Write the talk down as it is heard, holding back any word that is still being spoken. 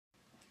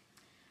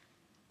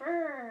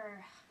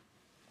Brr.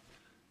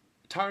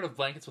 Tired of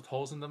blankets with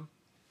holes in them?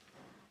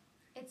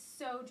 It's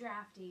so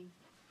drafty.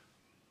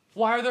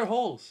 Why are there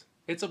holes?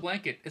 It's a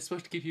blanket. It's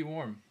supposed to keep you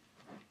warm.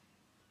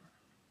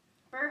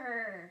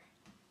 Brr.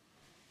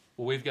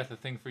 Well, we've got the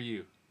thing for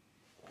you.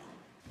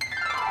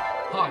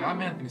 Hi,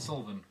 I'm Anthony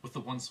Sullivan with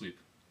the One Sweep.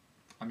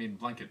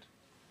 Blanket.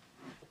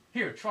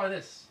 Here, try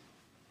this.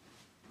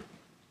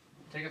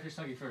 Take off your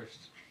snuggie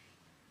first.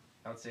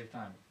 That would save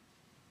time.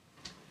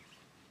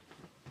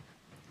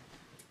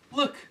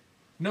 Look!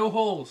 No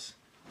holes.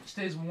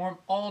 Stays warm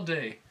all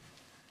day.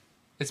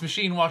 It's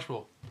machine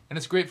washable, and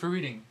it's great for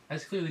reading,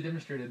 as clearly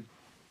demonstrated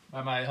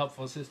by my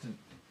helpful assistant,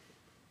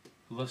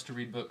 who loves to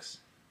read books.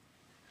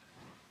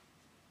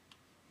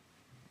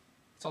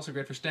 It's also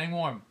great for staying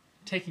warm,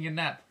 taking a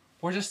nap,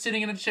 or just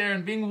sitting in a chair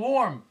and being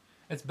warm.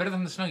 It's better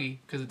than the snuggie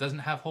because it doesn't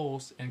have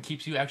holes and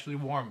keeps you actually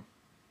warm.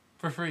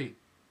 For free.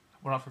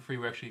 Well, not for free,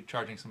 we're actually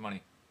charging some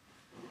money.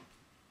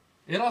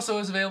 It also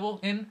is available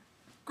in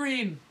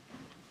green.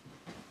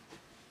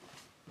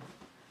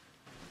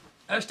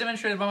 As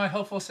demonstrated by my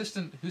helpful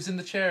assistant who's in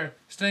the chair,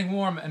 staying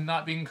warm and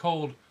not being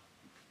cold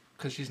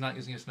because she's not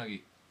using a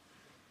snuggie.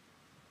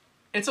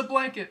 It's a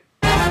blanket.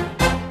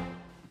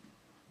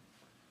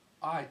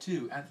 I,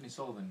 too, Anthony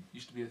Sullivan,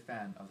 used to be a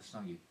fan of the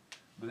snuggie,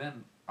 but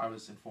then I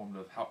was informed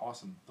of how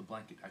awesome the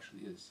blanket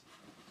actually is.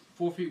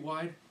 4 feet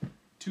wide,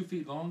 2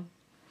 feet long.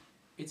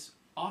 It's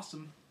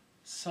awesome,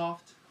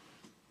 soft,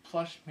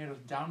 plush, made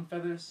of down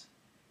feathers.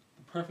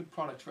 The perfect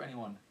product for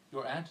anyone.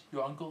 Your aunt,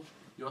 your uncle,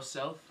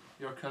 yourself,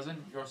 your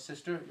cousin, your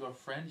sister, your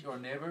friend, your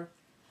neighbor.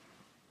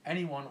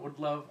 Anyone would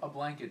love a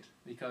blanket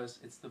because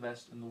it's the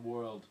best in the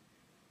world.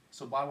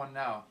 So buy one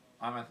now.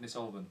 I'm Anthony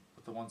Sullivan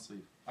with the One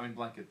Sleeve.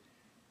 Blanket.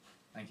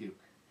 Thank you.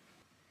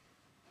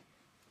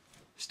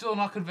 Still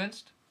not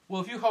convinced?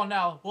 Well, if you call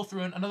now, we'll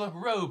throw in another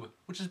robe,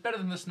 which is better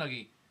than the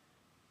snuggie.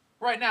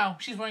 Right now,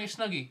 she's wearing a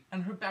snuggie,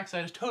 and her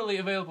backside is totally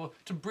available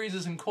to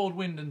breezes and cold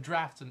wind and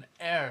drafts and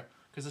air,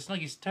 because the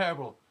snuggie's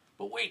terrible.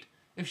 But wait,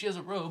 if she has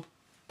a robe,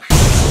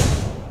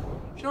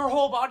 her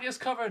whole body is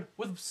covered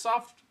with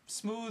soft,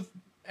 smooth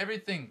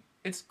everything.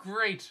 It's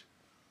great.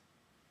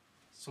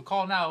 So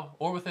call now,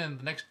 or within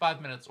the next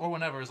 5 minutes, or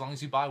whenever, as long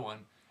as you buy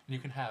one, and you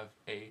can have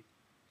a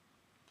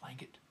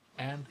blanket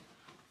and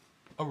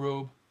a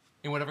robe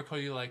in whatever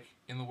color you like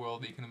in the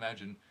world that you can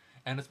imagine,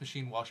 and it's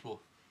machine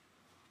washable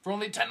for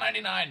only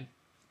 $10.99.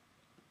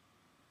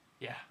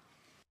 Yeah.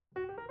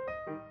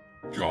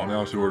 Call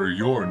now to order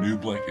your new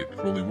blanket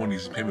for only one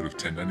easy payment of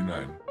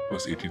 $10.99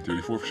 plus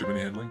 $18.34 for shipping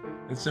and handling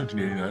and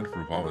 $17.89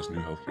 for Obama's new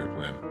healthcare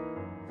plan.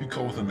 If you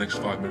call within the next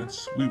 5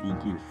 minutes, we will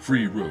include a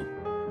free robe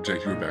to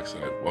protect your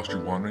backside whilst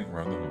you're wandering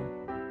around the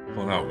home.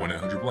 Call now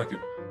 1-800-BLANKET.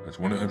 That's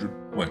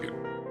 1-800-BLANKET.